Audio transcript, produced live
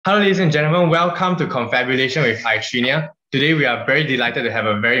Hello, ladies and gentlemen. Welcome to Confabulation with Itrenia. Today, we are very delighted to have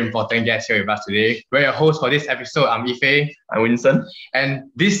a very important guest here with us today. We're your host for this episode. I'm Ife. I'm Winston. And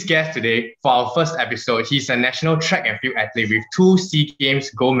this guest today, for our first episode, he's a national track and field athlete with 2 SEA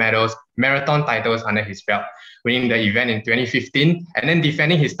Games gold medals, marathon titles under his belt, winning the event in 2015 and then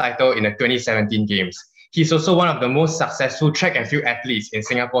defending his title in the 2017 Games. He's also one of the most successful track and field athletes in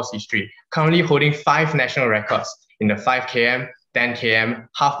Singapore's history, currently holding 5 national records in the 5 km, 10 km,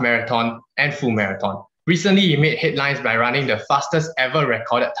 half marathon, and full marathon. Recently, he made headlines by running the fastest ever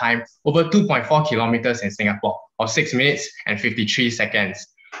recorded time over 2.4 kilometers in Singapore, or 6 minutes and 53 seconds,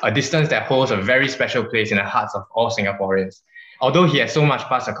 a distance that holds a very special place in the hearts of all Singaporeans. Although he has so much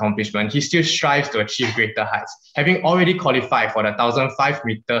past accomplishment, he still strives to achieve greater heights, having already qualified for the 1,005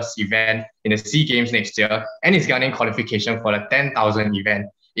 meters event in the SEA Games next year, and is gunning qualification for the 10,000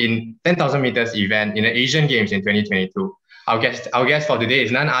 meters event in the Asian Games in 2022. Our guest for today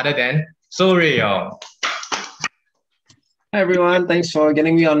is none other than SOH RUI YONG. Hi everyone, thanks for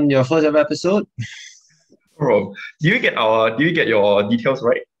getting me on your first ever episode. Bro, do you get your details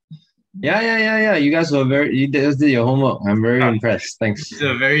right? Yeah. You guys you did your homework. I'm very impressed. Thanks. It's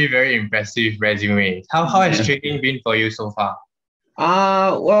a very, very impressive resume. How has training been for you so far?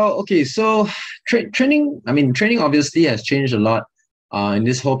 So training obviously has changed a lot in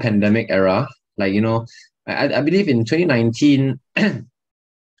this whole pandemic era. I believe in 2019, I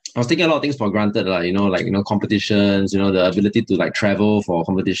was taking a lot of things for granted, competitions, the ability to travel for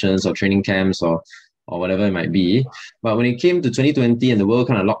competitions or training camps or whatever it might be. But when it came to 2020 and the world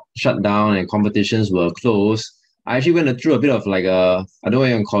kind of shut down and competitions were closed, I actually went through a bit of I don't know what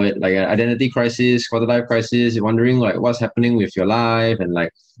you can call it, like an identity crisis, quarter life crisis, wondering what's happening with your life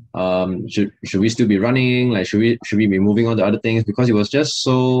and should we still be running? Should we be moving on to other things? Because it was just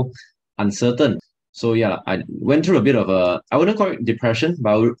so uncertain. So yeah, I went through a bit of I wouldn't call it depression, but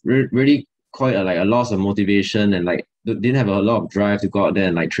I would really call it a loss of motivation and didn't have a lot of drive to go out there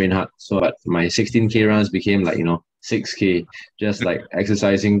and train hard. So my 16K runs became 6K, just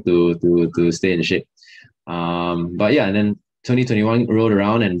exercising to stay in shape. But yeah, and then 2021 rolled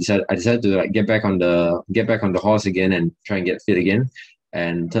around and I decided to get back on the horse again and try and get fit again.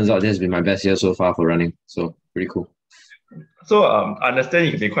 And turns out this has been my best year so far for running. So pretty cool. So I understand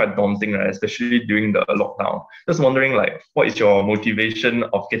it can be quite daunting, right? Especially during the lockdown. Just wondering, what is your motivation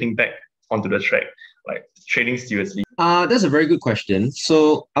of getting back onto the track, training seriously? That's a very good question.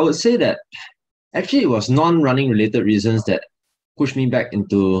 So I would say that actually it was non-running related reasons that pushed me back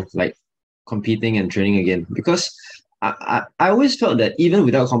into competing and training again. Because I always felt that even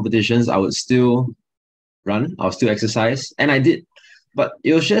without competitions, I would still run, I would still exercise, and I did. But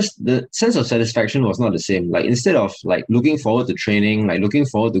it was just the sense of satisfaction was not the same. Instead of looking forward to training, looking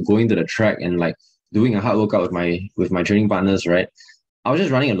forward to going to the track and doing a hard workout with my training partners, right? I was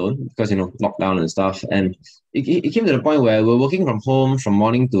just running alone because lockdown and stuff. And it came to the point where we're working from home from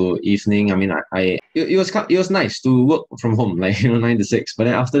morning to evening. I mean, it was nice to work from home, 9 to 6. But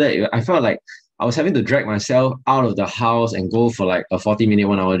then after that, I felt like I was having to drag myself out of the house and go for a 40-minute,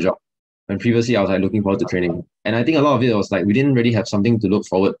 1-hour jog. When previously I was looking forward to training. And I think a lot of it was we didn't really have something to look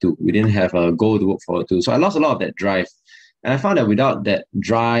forward to. We didn't have a goal to look forward to. So I lost a lot of that drive. And I found that without that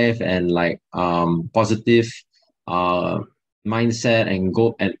drive and positive mindset and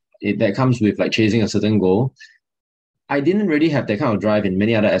goal, and that comes with chasing a certain goal, I didn't really have that kind of drive in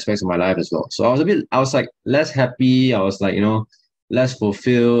many other aspects of my life as well. So I was less happy. I was less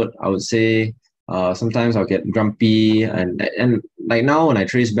fulfilled, I would say. Sometimes I'll get grumpy and now when I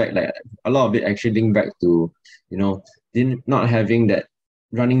trace back, a lot of it actually linked back to, not having that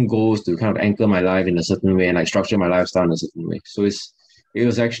running goals to kind of anchor my life in a certain way and structure my lifestyle in a certain way. So it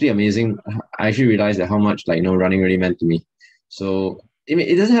was actually amazing. I actually realized that how much running really meant to me. So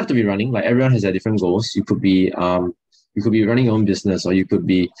it doesn't have to be running. Everyone has their different goals. You could be running your own business, or you could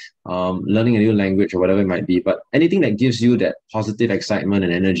be learning a new language or whatever it might be. But anything that gives you that positive excitement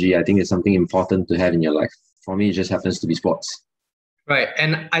and energy, I think is something important to have in your life. For me, it just happens to be sports. Right.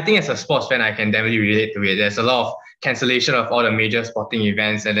 And I think as a sports fan, I can definitely relate to it. There's a lot of cancellation of all the major sporting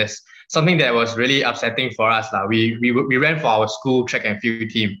events. And there's something that was really upsetting for us. We ran for our school track and field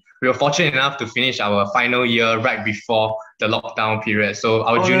team. We were fortunate enough to finish our final year right before the lockdown period. So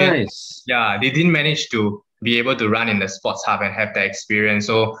our juniors, they didn't manage to be able to run in the sports hub and have that experience.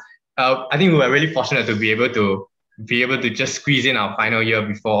 So I think we were really fortunate to be able to just squeeze in our final year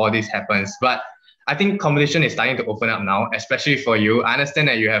before all this happens. But I think competition is starting to open up now, especially for you. I understand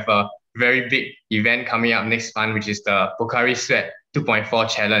that you have a very big event coming up next month, which is the Pocari Sweat 2.4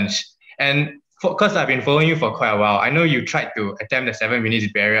 challenge. And because I've been following you for quite a while, I know you tried to attempt the 7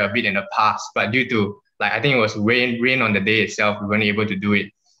 minutes barrier a bit in the past, but due to I think it was rain on the day itself, we weren't able to do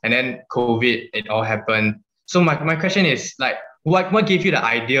it. and then COVID, it all happened. So my question is like, what gave you the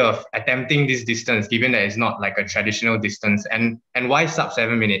idea of attempting this distance, given that it's not like a traditional distance, and why sub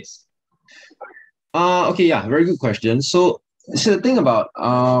 7 minutes? Okay, yeah, very good question. So the thing about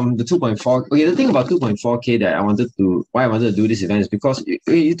the 2.4, okay, the thing about 2.4K that why I wanted to do this event is because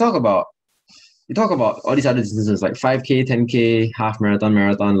you talk about all these other distances like 5K, 10K, half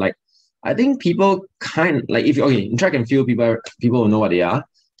marathon. Like, I think people in track and field, people will know what they are.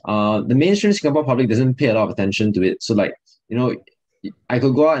 The mainstream Singapore public doesn't pay a lot of attention to it. So like, I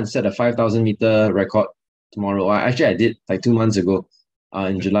could go out and set a 5,000 meter record tomorrow. Actually, I did like 2 months ago,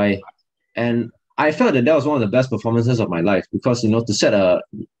 in July, and I felt that was one of the best performances of my life because to set a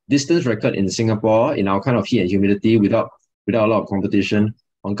distance record in Singapore in our kind of heat and humidity without a lot of competition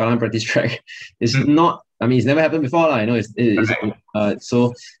on Kallang practice track is not. I mean, it's never happened before, lah. And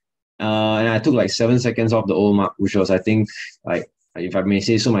I took like 7 seconds off the old mark, which was, I think, like, if I may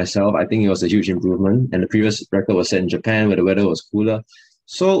say so myself, I think it was a huge improvement. And the previous record was set in Japan where the weather was cooler.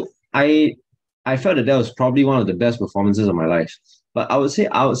 So I felt that was probably one of the best performances of my life. But I would say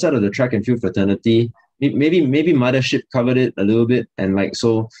outside of the track and field fraternity, maybe Mothership covered it a little bit, and like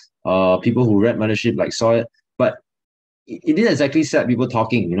so, people who read Mothership like saw it, but it didn't exactly set people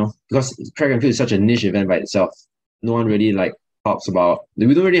talking, because track and field is such a niche event by itself. No one really like talks about.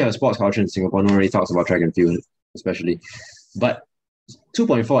 We don't really have a sports culture in Singapore. No one really talks about track and field, especially. But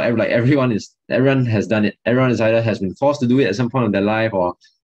 2.4, like everyone has done it. Everyone has been forced to do it at some point of their life, or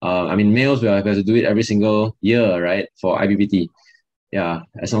males will have to do it every single year, right? For IBPT. Yeah,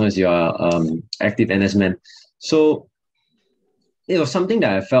 as long as you are active NS men. So it was something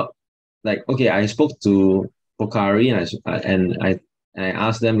that I felt like, okay, I spoke to Pocari and I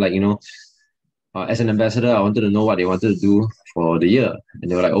asked them, like, as an ambassador, I wanted to know what they wanted to do for the year. And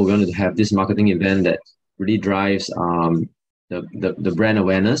they were like, oh, we wanted to have this marketing event that really drives the brand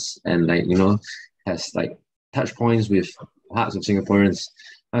awareness and has like touch points with hearts of Singaporeans.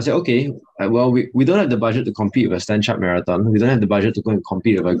 I said, okay, well, we don't have the budget to compete with a Stand Chart marathon. We don't have the budget to go and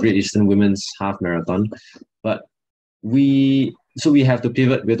compete with a Great Eastern Women's half marathon. But we have to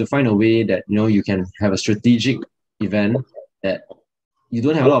pivot. We have to find a way that, you can have a strategic event that you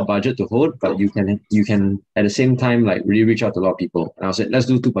don't have a lot of budget to hold, but you can at the same time, like, really reach out to a lot of people. And I said, let's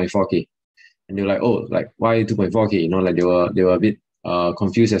do 2.4K. And they were like, oh, like, why 2.4K? Like, they were a bit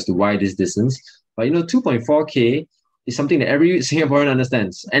confused as to why this distance. But 2.4K is something that every Singaporean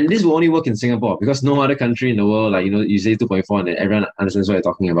understands. And this will only work in Singapore because no other country in the world, like, you say 2.4 and then everyone understands what you're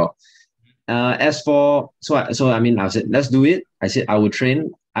talking about. I said, let's do it. I said, I will try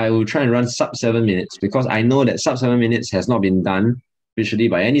and run sub 7 minutes because I know that sub 7 minutes has not been done officially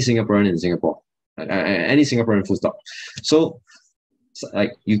by any Singaporean in Singapore, any Singaporean full stop. So,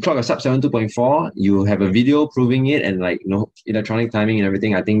 like, you clock a sub 7 2.4, you have a video proving it, and like, electronic timing and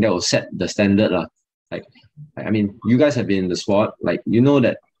everything. I think that will set the standard, lah. Like, you guys have been in the sport, like,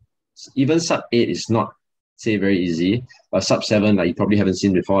 that even sub 8 is not, say, very easy, but sub 7, like, you probably haven't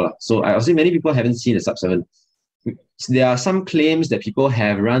seen before, lah. So I would say many people haven't seen a sub 7. There are some claims that people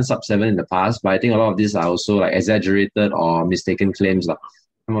have run sub 7 in the past, but I think a lot of these are also like exaggerated or mistaken claims, lah.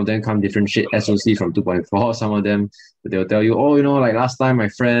 Some of them come different shit SOC from 2.4. Some of them, they'll tell you, oh, like last time my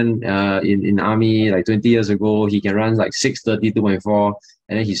friend in army, like 20 years ago, he can run like 6:30 2.4,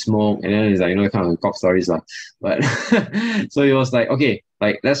 and then he smoked, and then it's like, kind of cock stories, lah. But so it was like, okay,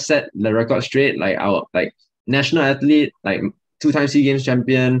 like, let's set the record straight. Like, our like national athlete, like 2-time SEA Games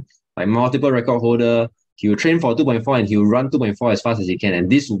champion, like multiple record holder. He will train for 2.4 and he will run 2.4 as fast as he can.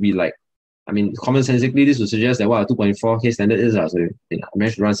 And this will be like, commonsensically, this would suggest that what a 2.4K standard is. So I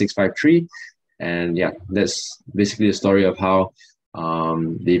managed to run 6:53. And yeah, that's basically the story of how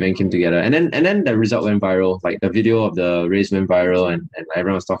the event came together. And then the result went viral. Like, the video of the race went viral and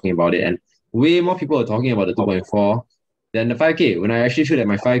everyone was talking about it. And way more people were talking about the 2.4 than the 5K, when I actually feel that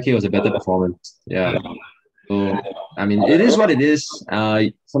my 5K was a better performance. Yeah. So, it is what it is.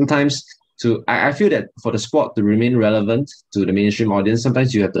 Sometimes I feel that for the sport to remain relevant to the mainstream audience,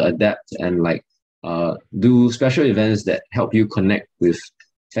 sometimes you have to adapt and like do special events that help you connect with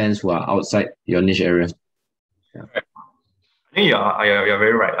fans who are outside your niche area. Yeah. I think you're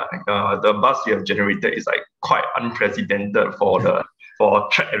very right. Like, the buzz you have generated is like quite unprecedented for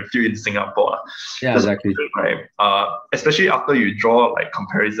track and field in Singapore. Yeah, exactly. Right. Especially after you draw like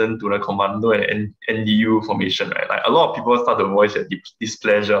comparison to the Commando and NDU formation, right? Like, a lot of people start to voice their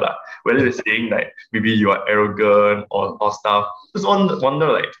displeasure, like, whether they're saying like maybe you are arrogant or stuff. Just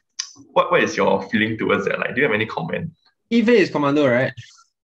wonder like, what is your feeling towards that? Like, do you have any comment? Ife is Commando, right?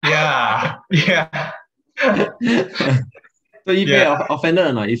 Yeah. Yeah. So Ife offended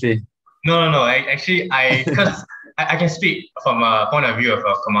or not, Ife? No. Because I can speak from a point of view of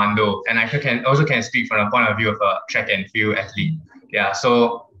a commando, and I can also speak from a point of view of a track and field athlete. Yeah,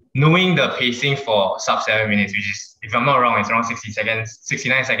 so knowing the pacing for sub 7 minutes, which is, if I'm not wrong, it's around 60 seconds,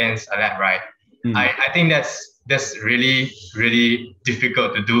 69 seconds a lap, right? I think that's really, really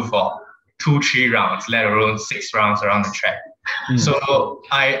difficult to do for 2-3 rounds, let alone 6 rounds around the track. So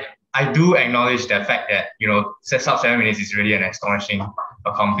I do acknowledge the fact that, you know, sub 7 minutes is really an astonishing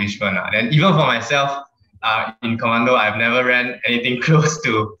accomplishment. And even for myself, in commando, I've never ran anything close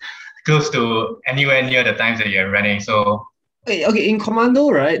to anywhere near the times that you're running. So okay, in commando,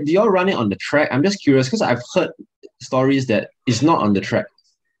 right? Do y'all run it on the track? I'm just curious because I've heard stories that it's not on the track.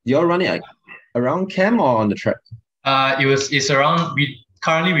 Do y'all run it like around camp or on the track? It's around.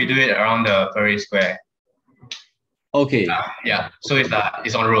 Currently we do it around the parade square. Okay. Yeah. So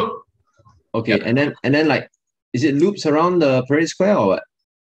it's on road. Okay, yep. and then like, is it loops around the parade square or what?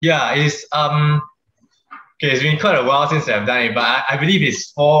 Yeah, okay, it's been quite a while since I've done it, but I believe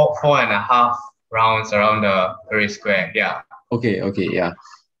it's four and a half rounds around the parade square. Yeah. Okay, yeah.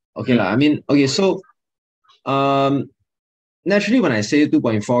 Okay, I mean, okay, so naturally when I say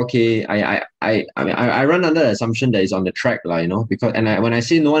 2.4K, I run under the assumption that it's on the track, you know, because when I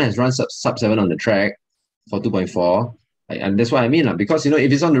say no one has run sub 7 on the track for 2.4, and that's what I mean, because, you know,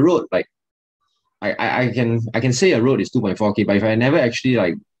 if it's on the road, like I can say a road is 2.4K, but if I never actually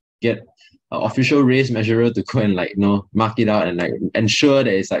like get an official race measurer to go and, like, you know, mark it out and like ensure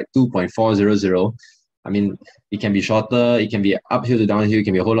that it's like 2.400, I mean, it can be shorter, it can be uphill to downhill, it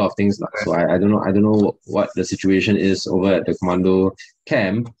can be a whole lot of things. So I don't know what the situation is over at the commando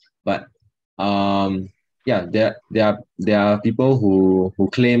camp, but yeah, there are people who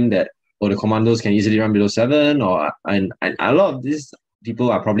claim that the commandos can easily run below 7, and a lot of these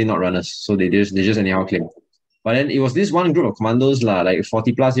people are probably not runners, so they just anyhow claim. But then it was this one group of commandos, like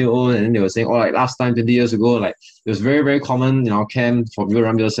 40-plus-year-olds, and then they were saying, oh, like last time, 20 years ago, like it was very, very common in our camp for people to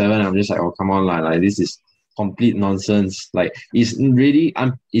run below 7. I'm just like, oh, come on, like this is complete nonsense. Like, it's really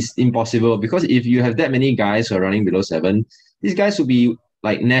it's impossible, because if you have that many guys who are running below 7, these guys will be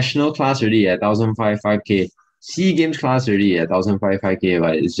like national class already at 1,005 5K, SEA Games class already at 1,005 5K.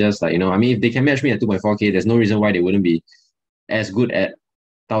 But it's just like, you know, I mean, if they can match me at 2.4K, there's no reason why they wouldn't be as good at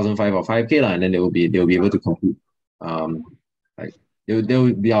 1,005 or 5K, and then they'll be able to compete. Like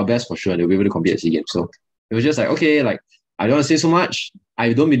they'll be our best for sure. They'll be able to compete at SEA Games. So it was just like, okay, like, I don't want to say so much.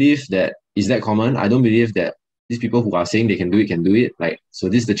 I don't believe that is that common. I don't believe that these people who are saying they can do it. Like, so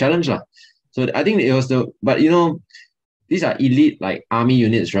this is the challenge, lah. So I think it was but you know, these are elite like army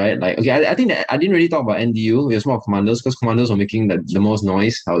units, right? Like, okay, I think that I didn't really talk about NDU. It was more commandos, because commandos were making the most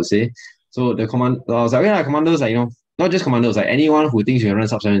noise, I would say. So I was like, yeah, commandos, like, you know, not just commandos, like anyone who thinks you can run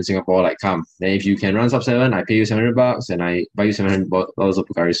sub 7 in Singapore, like, come. Then if you can run sub 7, I pay you $700 and I buy you $700 of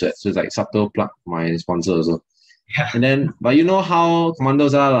Pocari Sweat. So it's like subtle plug for my sponsor also. Yeah. And then, but you know how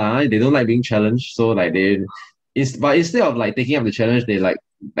commandos are, they don't like being challenged. So like but instead of like taking up the challenge, they like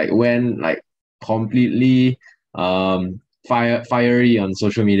went like completely fiery on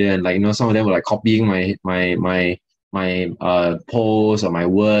social media, and like, you know, some of them were like copying my posts or my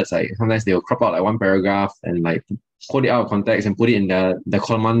words. Like sometimes they will crop out like one paragraph and like quote it out of context and put it in the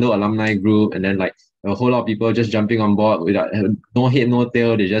commando alumni group, and then like a whole lot of people just jumping on board without no head no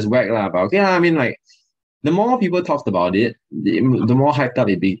tail. They just whack lah. But okay, I mean, like, the more people talked about it, the more hyped up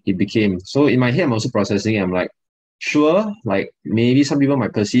it became. So in my head, I'm also processing it. I'm like, sure, like maybe some people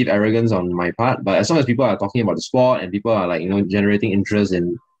might perceive arrogance on my part, but as long as people are talking about the sport and people are, like, you know, generating interest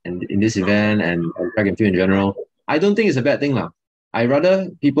in this event and track and field in general, I don't think it's a bad thing lah. I'd rather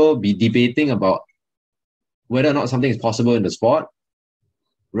people be debating about whether or not something is possible in the sport,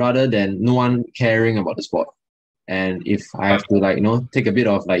 rather than no one caring about the sport. And if I have to, like, you know, take a bit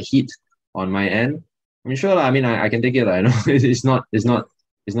of like heat on my end, I mean, sure, I mean, I can take it. I know it's not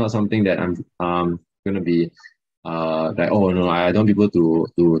something that I'm gonna be like, oh no, I don't want people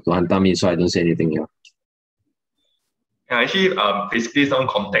to hunt me, so I don't say anything here. Yeah, actually, basically some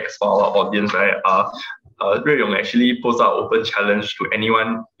context for our audience, right? Rui Yong actually posed our open challenge to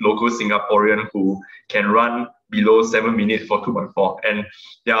anyone local Singaporean who can run below 7 minutes for 2.4, and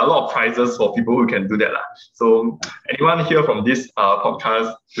there are a lot of prizes for people who can do that lah. So anyone here from this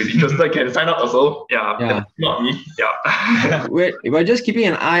podcast who is interested can sign up also. Yeah. Not me. Yeah. We're just keeping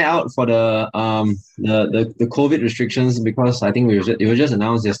an eye out for the COVID restrictions, because I think it was just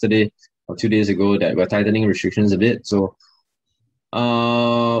announced yesterday or 2 days ago that we're tightening restrictions a bit. So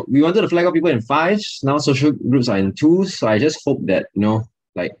we wanted to flag up people in 5s. Now social groups are in 2s. So I just hope that, you know,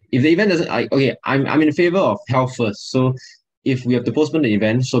 like, if the event doesn't, I'm in favor of health first. So if we have to postpone the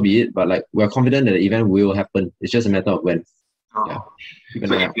event, so be it. But like, we're confident that the event will happen. It's just a matter of when. Yeah.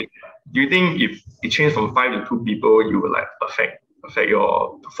 do you think if it changed from 5 to 2 people, you will like affect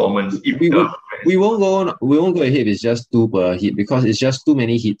your performance? If we won't go ahead if it's just 2 per hit, because it's just too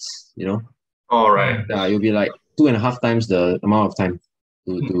many hits, you know. All right. Yeah, you'll be like 2.5 times the amount of time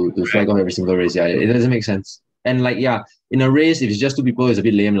to flag off every single race. Yeah, it doesn't make sense. And like, yeah, in a race, if it's just 2 people, it's a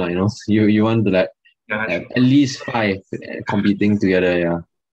bit lame, you know. You want to like have at least 5 competing together. Yeah.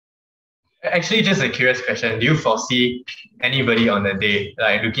 Actually, just a curious question. Do you foresee anybody on the day,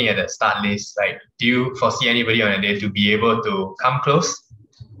 like looking at the start list, like do you foresee anybody on the day to be able to come close?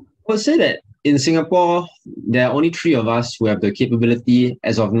 I would say that in Singapore, there are only 3 of us who have the capability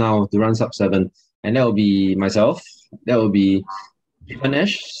as of now to run sub-7. And that will be myself. That will be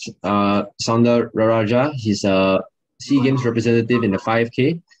Ivanesh, Saundar Raraja. He's a SEA Games representative in the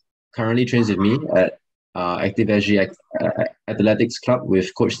 5K. Currently trains with me at Active SG Athletics Club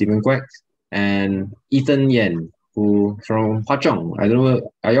with Coach Stephen Kwek. And Ethan Yen, who from Hwa Chong. I don't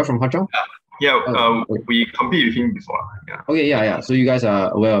know, are you from Hwa Chong? Yeah, we competed with him before. Yeah. Okay, yeah. So you guys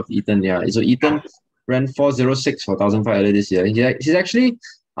are aware of Ethan, yeah. So Ethan ran 4:06 for 1,005 earlier this year. He's actually,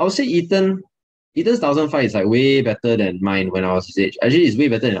 I would say Ethan's 1,005 is like way better than mine when I was his age. Actually, it's way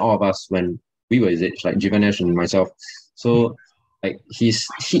better than all of us when we were his age, like Jivanesh and myself. So like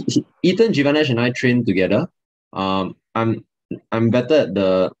Ethan, Jivanesh, and I trained together. I'm better at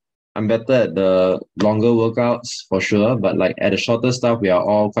the longer workouts for sure, but like at the shorter stuff, we are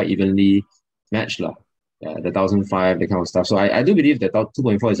all quite evenly matched. Yeah, the 1,005, that kind of stuff. So I do believe that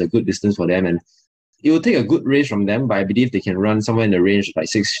 2.4 is a good distance for them, and it will take a good race from them, but I believe they can run somewhere in the range like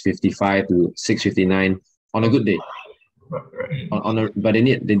 6:55 to 6:59 on a good day. Right. But they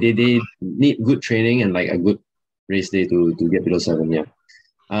need good training and like a good race day to get below 7. Yeah.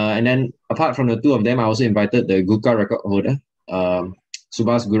 And then apart from the 2 of them, I also invited the Gurkha record holder,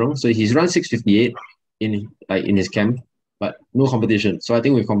 Subhas Gurung. So he's run 6:58 in his camp, but no competition. So I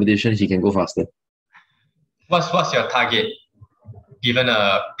think with competition he can go faster. What's your target, given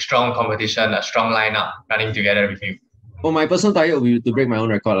a strong competition, a strong lineup running together with you? Oh, my personal target will be to break my own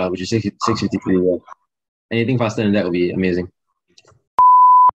record, which is 6:53. Yeah. Anything faster than that would be amazing.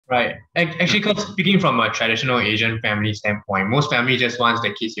 Right. Actually, because speaking from a traditional Asian family standpoint, most family just wants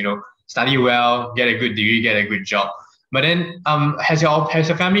the kids, study well, get a good degree, get a good job. But then, has your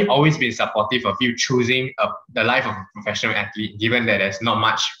family always been supportive of you choosing the life of a professional athlete, given that there's not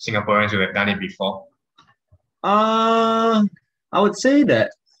much Singaporeans who have done it before? I would say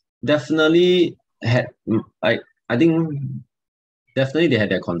that definitely I think definitely they had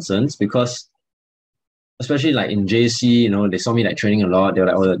their concerns, because especially like in JC, they saw me like training a lot. They were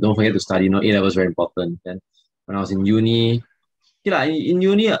like, oh, don't forget to study, A-level is very important. Then when I was in uni, in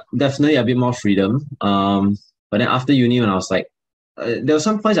uni, definitely a bit more freedom. But then after uni, when I was like, there were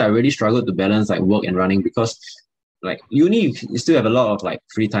some points I really struggled to balance like work and running, because like uni, you still have a lot of like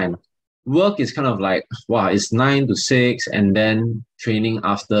free time. Work is kind of like, wow, it's 9 to 6, and then training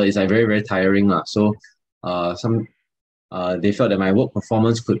after is like very, very tiring. So they felt that my work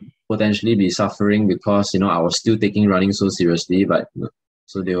performance could potentially be suffering because, I was still taking running so seriously. But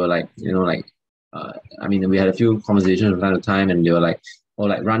so they were like, I mean, we had a few conversations from time to time, and they were like, oh,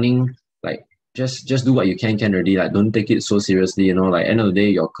 like running, like just do what you can already. Like, don't take it so seriously, like end of the day,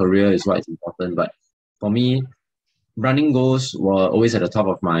 your career is what is important. But for me, running goals were always at the top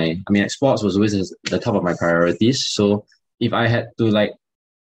of sports was always at the top of my priorities. So if I had to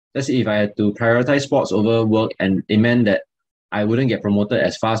let's say if I had to prioritize sports over work, and it meant that I wouldn't get promoted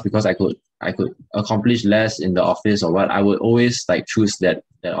as fast because I could accomplish less in the office or what, I would always like choose that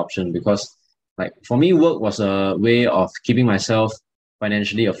option, because like for me, work was a way of keeping myself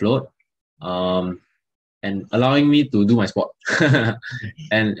financially afloat, and allowing me to do my sport.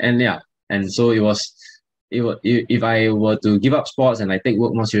 and so if I were to give up sports and like take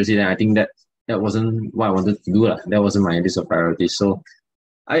work more seriously, then I think that wasn't what I wanted to do. That wasn't my list of priorities. So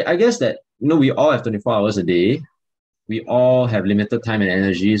I guess that, we all have 24 hours a day. We all have limited time and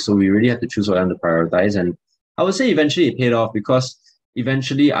energy. So we really have to choose what I want to prioritize. And I would say eventually it paid off, because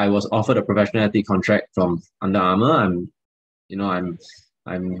eventually I was offered a professional athlete contract from Under Armour.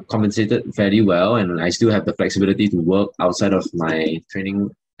 I'm compensated fairly well, and I still have the flexibility to work outside of my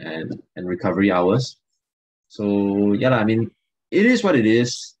training and recovery hours. So yeah, I mean, it is what it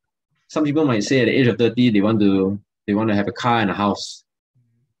is. Some people might say at the age of 30 they want to have a car and a house.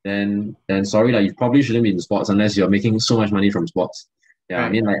 Then sorry, you probably shouldn't be in sports unless you're making so much money from sports. Yeah, right. I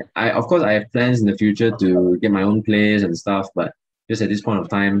mean, of course I have plans in the future to get my own place and stuff, but just at this point of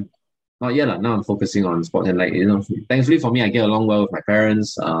time, not yet. Now I'm focusing on sports, and thankfully for me, I get along well with my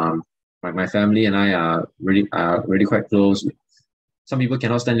parents. My family and I are really quite close. some people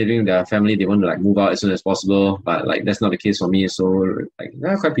cannot stand living with their family. They want to like move out as soon as possible, but like that's not the case for me. So like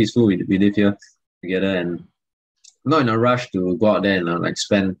quite peaceful. We live here together, and I'm not in a rush to go out there and like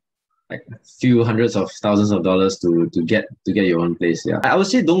spend like a few hundreds of thousands of dollars to get your own place. Yeah, I would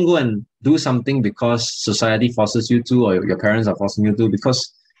say don't go and do something because society forces you to, or your parents are forcing you to.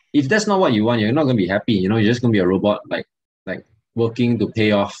 Because if that's not what you want, you're not gonna be happy. You know, you're just gonna be a robot, like working to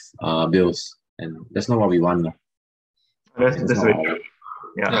pay off bills, and that's not what we want. That's very true.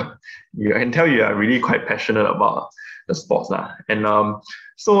 Yeah. I can tell you are really quite passionate about the sports lah. And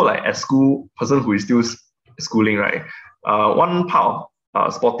so like as person who is still schooling, right? One part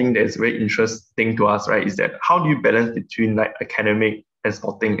of sporting that is very interesting to us, right, is that how do you balance between like academic and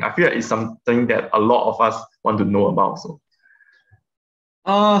sporting? I feel like it's something that a lot of us want to know about. So.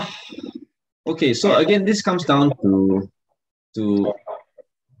 Okay. So again, this comes down to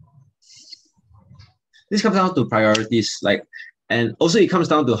priorities, like, and also it comes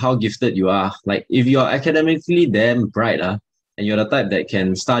down to how gifted you are. Like if you're academically damn bright, and you're the type that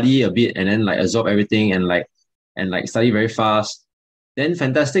can study a bit and then like absorb everything and study very fast, then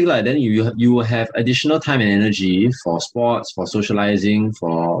fantastic. Then you will have additional time and energy for sports, for socializing,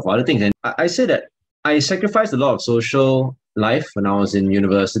 for other things. And I say that I sacrificed a lot of social life when I was in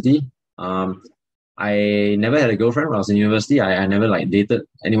university. I never had a girlfriend when I was in university. I never like dated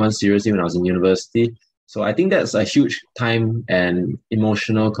anyone seriously when I was in university. So I think that's a huge time and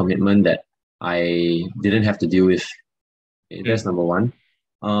emotional commitment that I didn't have to deal with. That's number one.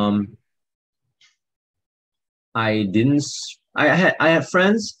 I had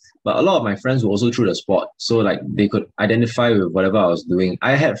friends, but a lot of my friends were also through the sport. So like they could identify with whatever I was doing.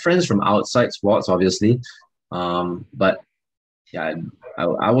 I had friends from outside sports, obviously. But yeah,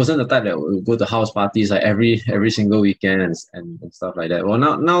 I wasn't the type that would go to house parties like every single weekend and stuff like that. Well,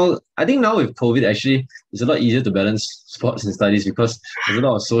 now I think now with COVID, actually, it's a lot easier to balance sports and studies because there's a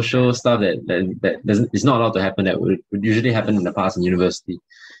lot of social stuff that is not allowed to happen that would usually happen in the past in university.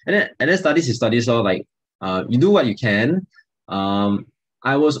 And then studies is studies. So like you do what you can.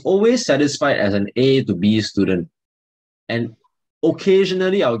 I was always satisfied as an A to B student, and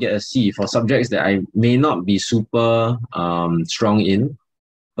occasionally I'll get a C for subjects that I may not be super strong in,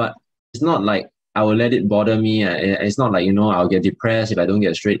 but it's not like I will let it bother me. It's not like, I'll get depressed if I don't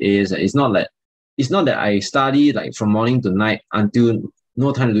get straight A's. It's not that I study like from morning to night until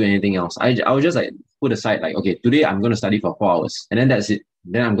no time to do anything else. I will just like put aside like, okay, today I'm going to study for 4 hours and then that's it.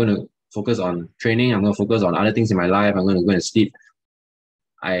 Then I'm going to focus on training. I'm going to focus on other things in my life. I'm going to go and sleep.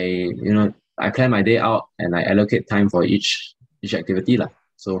 I plan my day out and I allocate time for each activity lah.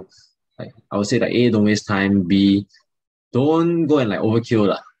 So like I would say like A, don't waste time. B, don't go and like overkill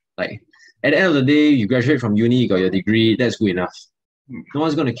lah. Like at the end of the day, you graduate from uni, you got your degree, that's good enough. No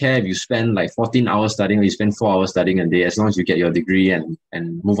one's gonna care if you spend like 14 hours studying or you spend 4 hours studying a day, as long as you get your degree and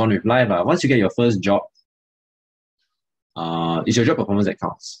move on with life. Once you get your first job, it's your job performance that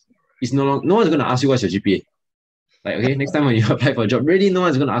counts. It's no one's gonna ask you what's your GPA. Like, okay, next time when you apply for a job, really no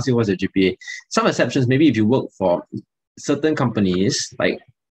one's gonna ask you what's your GPA. Some exceptions, maybe if you work for certain companies, like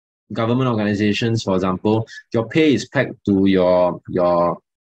government organizations, for example, your pay is pegged to your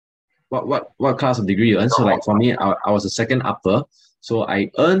what class of degree you earn. So like for me, I was a second upper, so I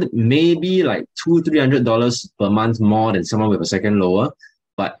earned maybe like $200-300 per month more than someone with a second lower,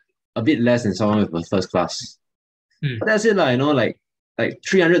 but a bit less than someone with a first class. But that's it, like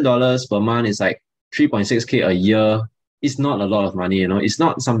 $300 per month is like 3.6K a year. It's not a lot of money, It's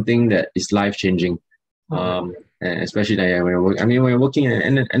not something that is life changing. Especially like when you're working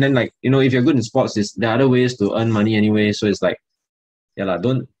and then like, if you're good in sports, there are other ways to earn money anyway. So it's like, yeah,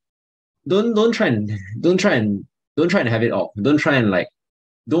 don't try and have it all. Don't try and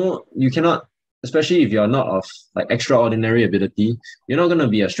you cannot, especially if you're not of like extraordinary ability, you're not gonna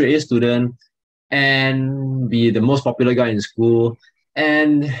be a straight A student and be the most popular guy in school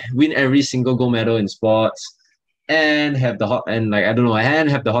and win every single gold medal in sports and have the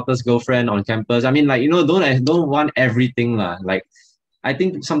hottest girlfriend on campus. I mean, don't want everything lah. Like, I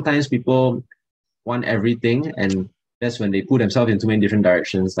think sometimes people want everything, and that's when they put themselves in too many different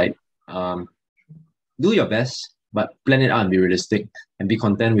directions. Like, do your best, but plan it out and be realistic and be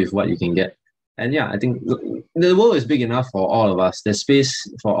content with what you can get. And yeah, I think the world is big enough for all of us. There's space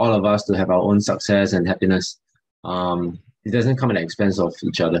for all of us to have our own success and happiness. It doesn't come at the expense of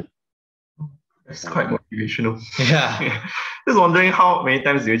each other. It's quite motivational. Yeah. Just wondering how many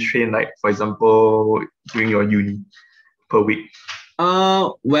times do you train, like, for example, during your uni per week?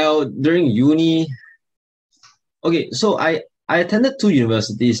 Well, during uni, okay, so I attended 2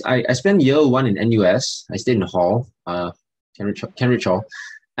 universities. I spent year 1 in NUS. I stayed in hall, Cambridge Hall.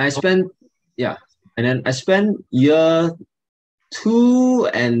 And then I spent year 2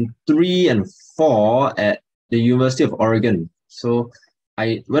 and 3 and 4 at the University of Oregon. So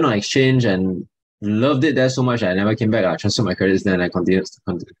I went on exchange and loved it there so much I never came back. I transferred my credits there and I continued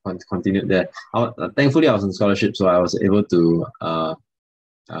there. Thankfully, I was on scholarship, so I was able to. I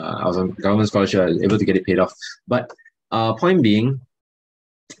was on government scholarship. I was able to get it paid off. But point being,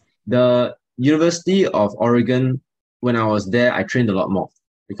 the University of Oregon, when I was there, I trained a lot more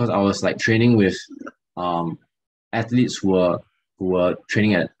because I was like training with athletes who were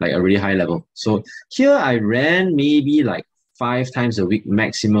training at like a really high level. So here I ran maybe like 5 times a week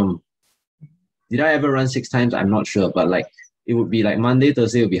maximum. Did I ever run 6 times? I'm not sure, but like it would be like Monday,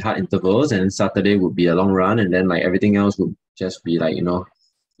 Thursday would be hard intervals, and Saturday would be a long run, and then like everything else would just be like,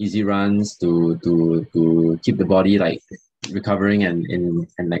 easy runs to keep the body like recovering and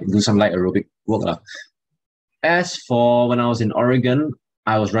like do some light aerobic work. As for when I was in Oregon,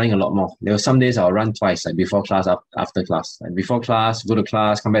 I was running a lot more. There were some days I'll run twice, like before class, after class. Like before class, go to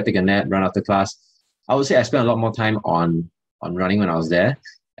class, come back, take a nap, run after class. I would say I spent a lot more time on running when I was there.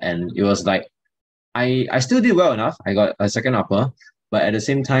 And it was like, I still did well enough. I got a second upper, but at the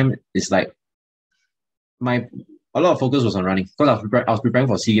same time, it's like a lot of focus was on running because I was preparing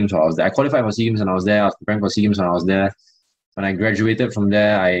for SEA Games while I was there. I qualified for SEA Games when I was there. I was preparing for SEA Games when I was there. When I graduated from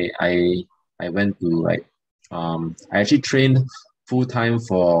there, I went to like I actually trained full time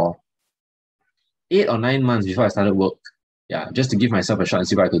for 8 or 9 months before I started work. Yeah, just to give myself a shot and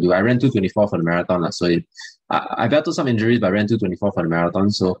see what I could do. I ran 2:24 for the marathon. So I battled some injuries, but I ran 2:24 for the marathon.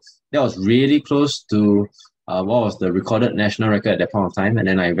 So that was really close to what was the recorded national record at that point of time. And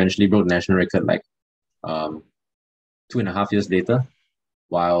then I eventually broke the national record like 2.5 years later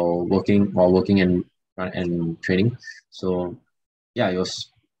while working and training. So yeah, it was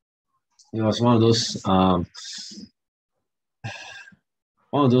one of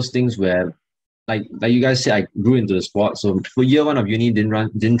those things where like you guys say, I grew into the sport. So for year 1 of uni,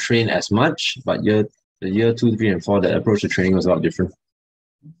 didn't train as much, but year 2, 3, and 4, the approach to training was a lot different.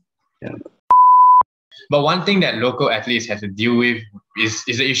 Yeah. But one thing that local athletes have to deal with is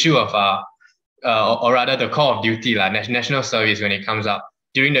the issue of or rather the call of duty, national service when it comes up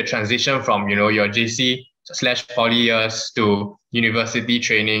during the transition from your JC/poly years to university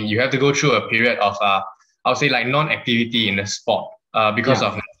training. You have to go through a period of I would say like non-activity in the sport because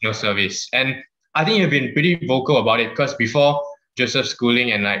of national service. And I think you've been pretty vocal about it because before Joseph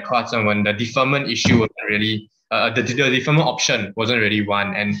Schooling and like Hua Zheng, when the deferment issue wasn't really the deferment option wasn't really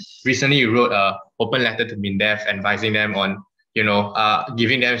one. And recently you wrote an open letter to MINDEF advising them on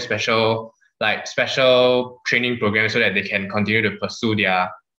giving them special training programs so that they can continue to pursue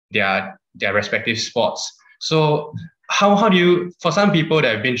their respective sports. So how do you, for some people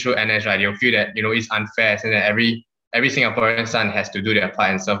that have been through NS, right, they'll feel that it's unfair and that every Singaporean son has to do their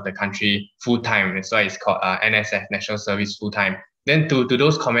part and serve the country full time. That's why it's called NSF, National Service Full Time. Then to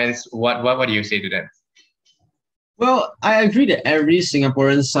those comments, what do you say to them? Well, I agree that every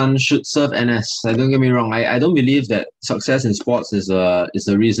Singaporean son should serve NS. Don't get me wrong. I don't believe that success in sports is a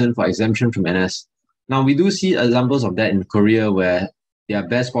reason for exemption from NS. Now, we do see examples of that in Korea where their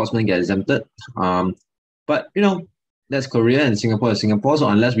best sportsmen get exempted. But that's Korea and Singapore is Singapore. So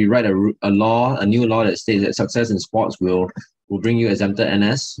unless we write a new law that states that success in sports will bring you exempted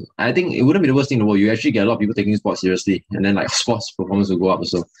NS, I think it wouldn't be the worst thing in the world. You actually get a lot of people taking sports seriously, and then like sports performance will go up.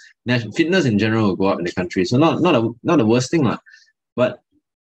 So fitness in general will go up in the country. So not the worst thing, but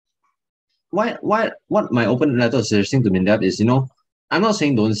what my open letter is suggesting to MINDEF is, I'm not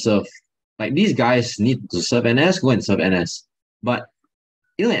saying don't serve. Like these guys need to serve NS, go and serve NS. But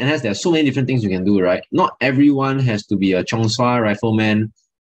in NS, there are so many different things you can do, right? Not everyone has to be a Chong Swa rifleman,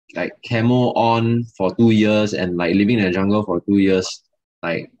 like camo on for 2 years and like living in the jungle for 2 years,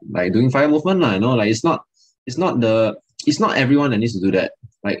 like doing fire movement, like it's not everyone that needs to do that.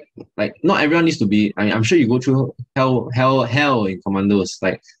 Like not everyone needs to be. I mean, I'm sure you go through hell in commandos.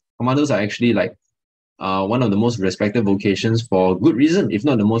 Like commandos are actually like one of the most respected vocations for good reason, if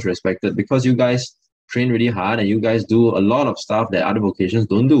not the most respected, because you guys train really hard and you guys do a lot of stuff that other vocations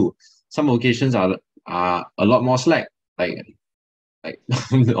don't do. Some vocations are a lot more slack. Like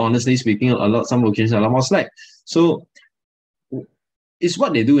honestly speaking, some vocations are a lot more slack. So it's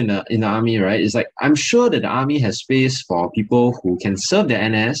what they do in the army, right? It's like, I'm sure that the army has space for people who can serve their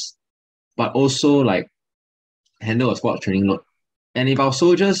NS, but also like handle a sports training load. And if our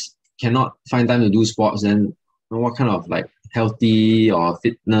soldiers cannot find time to do sports, then what kind of like healthy or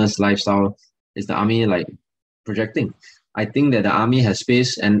fitness lifestyle is the army like projecting? I think that the army has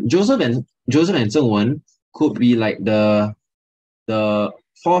space, and Joseph and Zheng Wen could be like the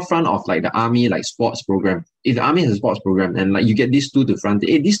forefront of like the army like sports program. If the army has a sports program and like you get these two to front,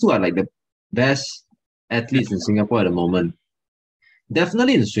 these two are like the best athletes in Singapore at the moment.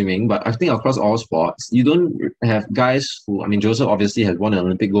 definitely in swimming, but I think across all sports, you don't have guys who, I mean, Joseph obviously has won an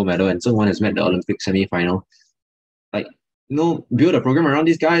Olympic gold medal and Zheng Wan has made the Olympic semi-final. Like, build a program around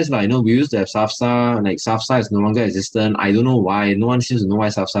these guys. Like, we used to have SAFSA, like SAFSA is no longer existent. I don't know why. No one seems to know why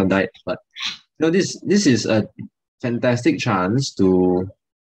SAFSA died. But, this is a fantastic chance to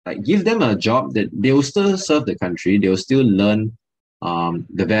like give them a job that they will still serve the country. They will still learn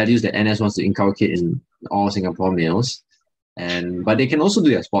the values that NS wants to inculcate in all Singapore males. But they can also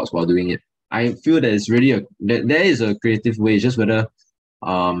do their sports while doing it. I feel that it's really there is a creative way. It's just whether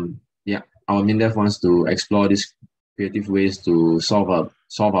our MINDEF wants to explore these creative ways to solve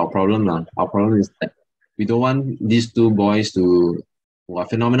our problem. Our problem is that we don't want these two boys who are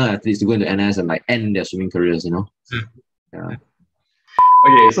phenomenal athletes to go into NS and like end their swimming careers, Yeah.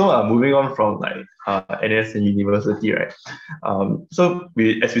 Okay, so moving on from like NS and university, right? So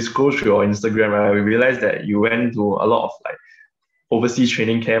as we scroll through your Instagram, right, we realized that you went to a lot of like overseas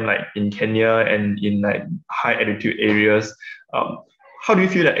training camp, like in Kenya and in like high altitude areas. How do you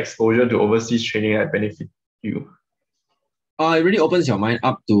feel that exposure to overseas training has benefited you? It really opens your mind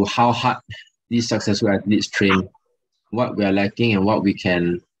up to how hard these successful athletes train, what we are lacking, and what we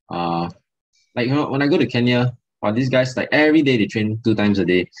can. When I go to Kenya, these guys like every day they train 2 times a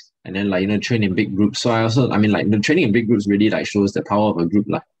day, and then train in big groups. So the training in big groups really like shows the power of a group.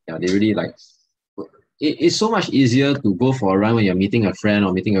 They really like. It's so much easier to go for a run when you're meeting a friend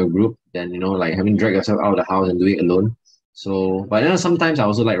or meeting a group than having drag yourself out of the house and doing it alone. So, but then sometimes I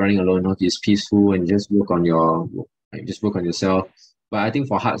also like running alone. It's peaceful and just work on yourself. But I think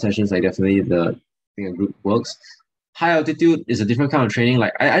for hard sessions, like definitely the group works. High altitude is a different kind of training.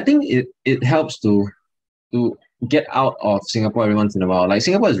 Like I think it helps to get out of Singapore every once in a while. Like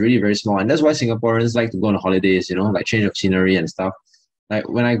Singapore is really very small, and that's why Singaporeans like to go on holidays. Like change of scenery and stuff. Like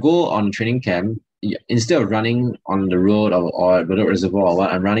when I go on training camp, instead of running on the road or at Bedok Reservoir or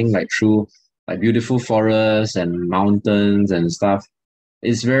what, I'm running like through like beautiful forests and mountains and stuff.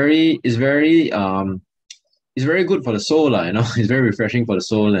 It's very good for the soul, It's very refreshing for the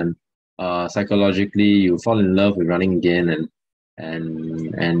soul, and psychologically you fall in love with running again,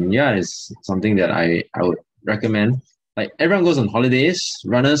 and yeah, it's something that I would recommend. Like everyone goes on holidays,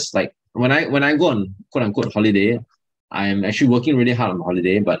 runners like when I go on quote unquote holiday, I'm actually working really hard on the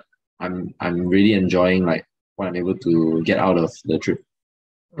holiday, but I'm really enjoying like what I'm able to get out of the trip.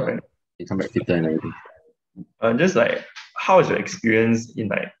 Right. You come back fitter and everything. Just like how is your experience in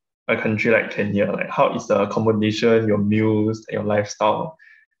like a country like Kenya? Like how is the accommodation, your meals, your lifestyle?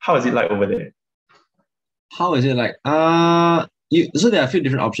 How is it like over there? How is it like? So there are a few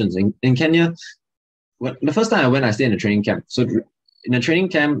different options in Kenya. The first time I went, I stayed in a training camp. So in a training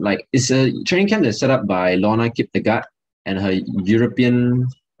camp, like it's a training camp that's set up by Lorna Kiptegat and her European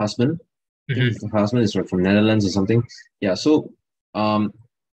husband. Mm-hmm. Her husband is from Netherlands or something. Yeah. So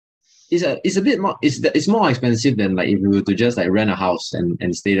it's a bit more. It's more expensive than like if you were to just like rent a house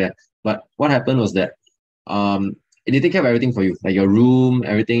and stay there. But what happened was that they take care of everything for you, like your room,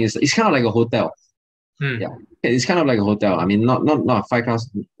 everything. It's kind of like a hotel. Yeah, it's kind of like a hotel. I mean, not a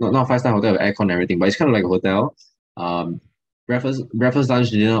 5-star hotel with aircon and everything, but it's kind of like a hotel. Breakfast,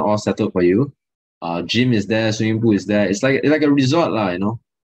 lunch, dinner, all settled for you. Gym is there, swimming pool is there. It's like a resort,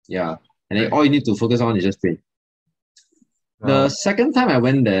 Yeah, and then all you need to focus on is just train. The second time I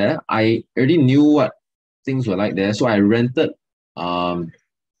went there, I already knew what things were like there, so I rented a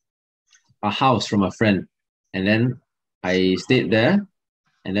house from a friend, and then I stayed there.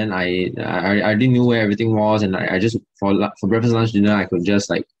 And then I already knew where everything was, and I just for breakfast, lunch, dinner, I could just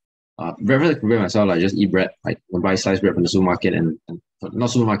like breakfast I could prepare myself. I just eat bread, like buy sliced bread from the supermarket and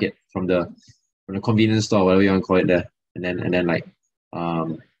not supermarket, from the convenience store, whatever you want to call it there, and then like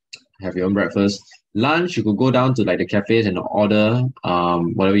have your own breakfast. Lunch, you could go down to like the cafes and order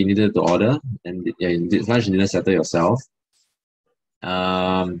whatever you needed to order, and lunch and dinner settle yourself.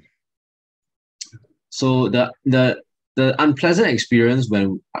 So the unpleasant experience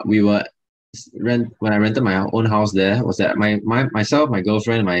when I rented my own house there was that myself, my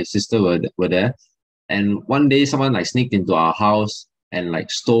girlfriend, and my sister were there, and one day someone like sneaked into our house and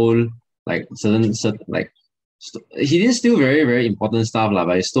like stole like certain like he didn't steal very very important stuff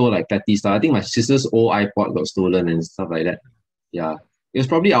but he stole like petty stuff. I think my sister's old iPod got stolen and stuff like that. Yeah, it was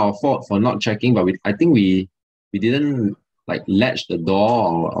probably our fault for not checking, but I think we didn't like latch the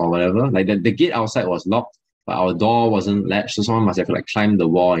door or whatever. Like the gate outside was locked, but our door wasn't latched, so someone must have like climbed the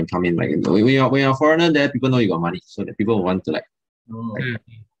wall and come in. Like when you're a foreigner there, people know you got money, so that people want to like.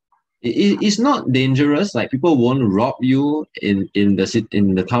 It's not dangerous. Like people won't rob you in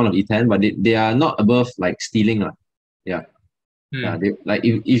the town of Itan, but they are not above like stealing. Yeah. Yeah. They, like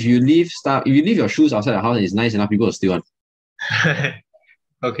if you leave your shoes outside the house and it's nice enough, people will steal one.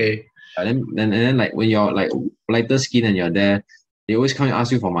 Okay. And then like when you're like lighter skin and you're there, they always come and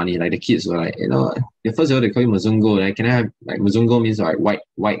ask you for money. Like the kids were like, the first of all they call you Muzungo. Like, can I have like Muzungo means like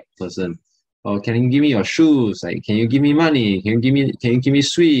white person. Or can you give me your shoes? Like, can you give me money? Can you give me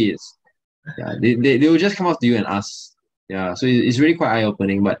sweets? Yeah, they will just come up to you and ask. Yeah, so it's really quite eye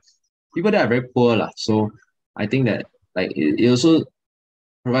opening. But people that are very poor lah. So I think that like it also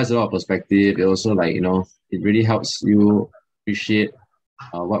provides a lot of perspective. It also like it really helps you appreciate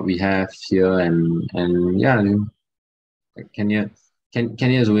what we have here and yeah, like Kenya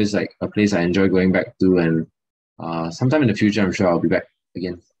is always like a place I enjoy going back to, and sometime in the future I'm sure I'll be back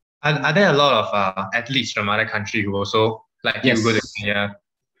again. Are there a lot of athletes from other countries who also like Yes. you go to Kenya?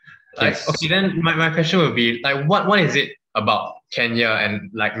 Like, Yes. okay, then my question would be like, what is it about Kenya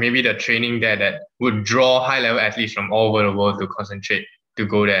and like maybe the training there that would draw high level athletes from all over the world to concentrate to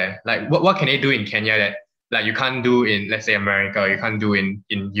go there? Like, what can they do in Kenya that like you can't do in, let's say, America, or you can't do in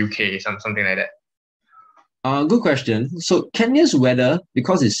UK, something like that? Good question. So Kenya's weather,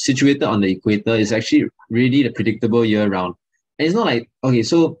 because it's situated on the equator, is actually really the predictable year round. And it's not like, okay,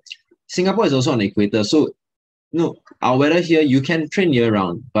 so Singapore is also on the equator. So no, our weather here, you can train year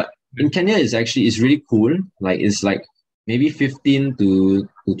round, but in Kenya it's really cool. Like it's like maybe 15 to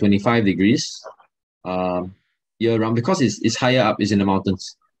 25 degrees year round because it's higher up, it's in the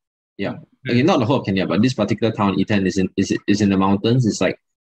mountains. Yeah. Okay, not the whole of Kenya, but this particular town, Iten, is in the mountains. It's like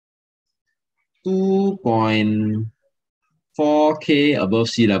 2.4K above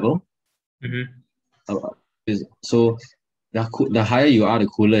sea level. So the higher you are, the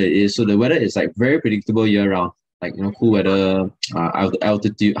cooler it is. So the weather is like very predictable year round. Like cool weather,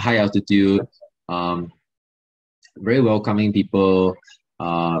 altitude, high altitude, very welcoming people.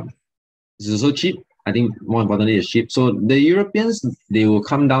 It's also cheap. I think more importantly, it's cheap. So the Europeans, they will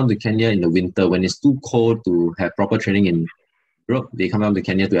come down to Kenya in the winter when it's too cold to have proper training in Europe. They come down to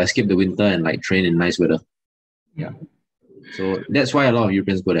Kenya to escape the winter and like train in nice weather. Yeah. So that's why a lot of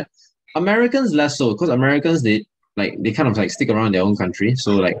Europeans go there. Americans less so, because Americans they kind of like stick around in their own country.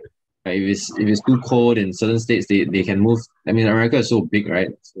 So like if it's too cold in certain states, they can move. I mean, America is so big,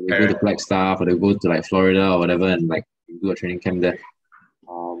 right? So they go to Flagstaff or they go to like Florida or whatever and like do a training camp there.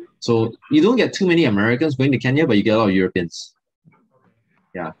 So you don't get too many Americans going to Kenya, but you get a lot of Europeans.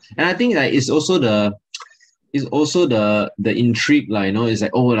 Yeah, and I think that it's also the intrigue, like it's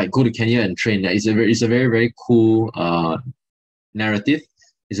like, oh, like go to Kenya and train. Like, it's a very very cool narrative.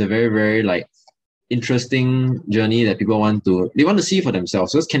 It's a very very like interesting journey that people want to see for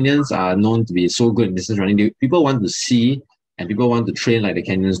themselves. Because Kenyans are known to be so good in distance running. People want to see and people want to train like the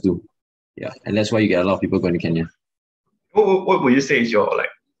Kenyans do. Yeah, and that's why you get a lot of people going to Kenya. What would you say is your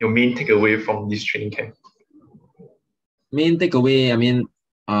main takeaway from this training camp? Main takeaway, I mean,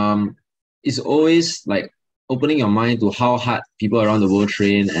 it's always like opening your mind to how hard people around the world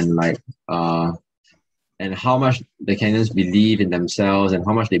train and like and how much the Kenyans believe in themselves and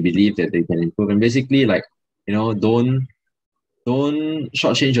how much they believe that they can improve. And basically, like, don't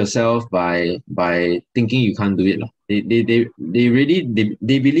shortchange yourself by thinking you can't do it. They really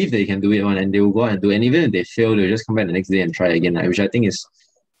believe they can do it, and they will go out and do it. And even if they fail, they'll just come back the next day and try again, which I think is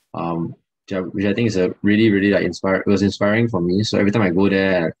a really, really like it was inspiring for me. So every time I go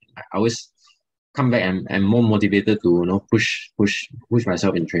there, I always come back and I'm more motivated to push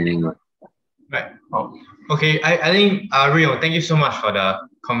myself in training. Right. Oh. Okay. I think Rui Yong, thank you so much for the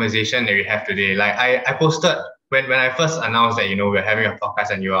conversation that we have today. Like I posted when I first announced that we're having a podcast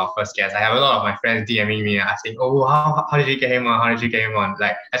and you are our first guest. I have a lot of my friends DMing me and asking, oh, how did you get him on? How did you get him on?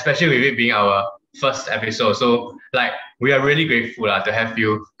 Like, especially with it being our first episode. So like we are really grateful to have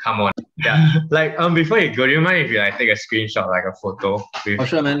you come on. Yeah. Like before you go, do you mind if you like take a screenshot, like a photo? Oh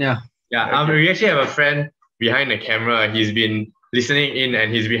sure, man. Yeah. Yeah. We actually have a friend behind the camera. He's been listening in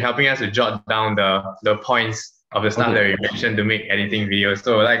and he's been helping us to jot down the points of the stuff that we mentioned to make editing videos.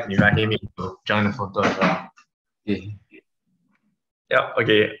 So I'd like to invite him to join the photo as well. Okay. Yeah,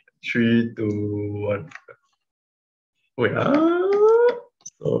 okay. 3, 2, 1. Wait.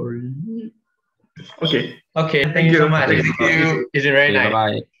 Sorry. Okay. Okay, thank you so much. It's very nice.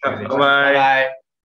 Bye-bye. Bye-bye. Bye-bye.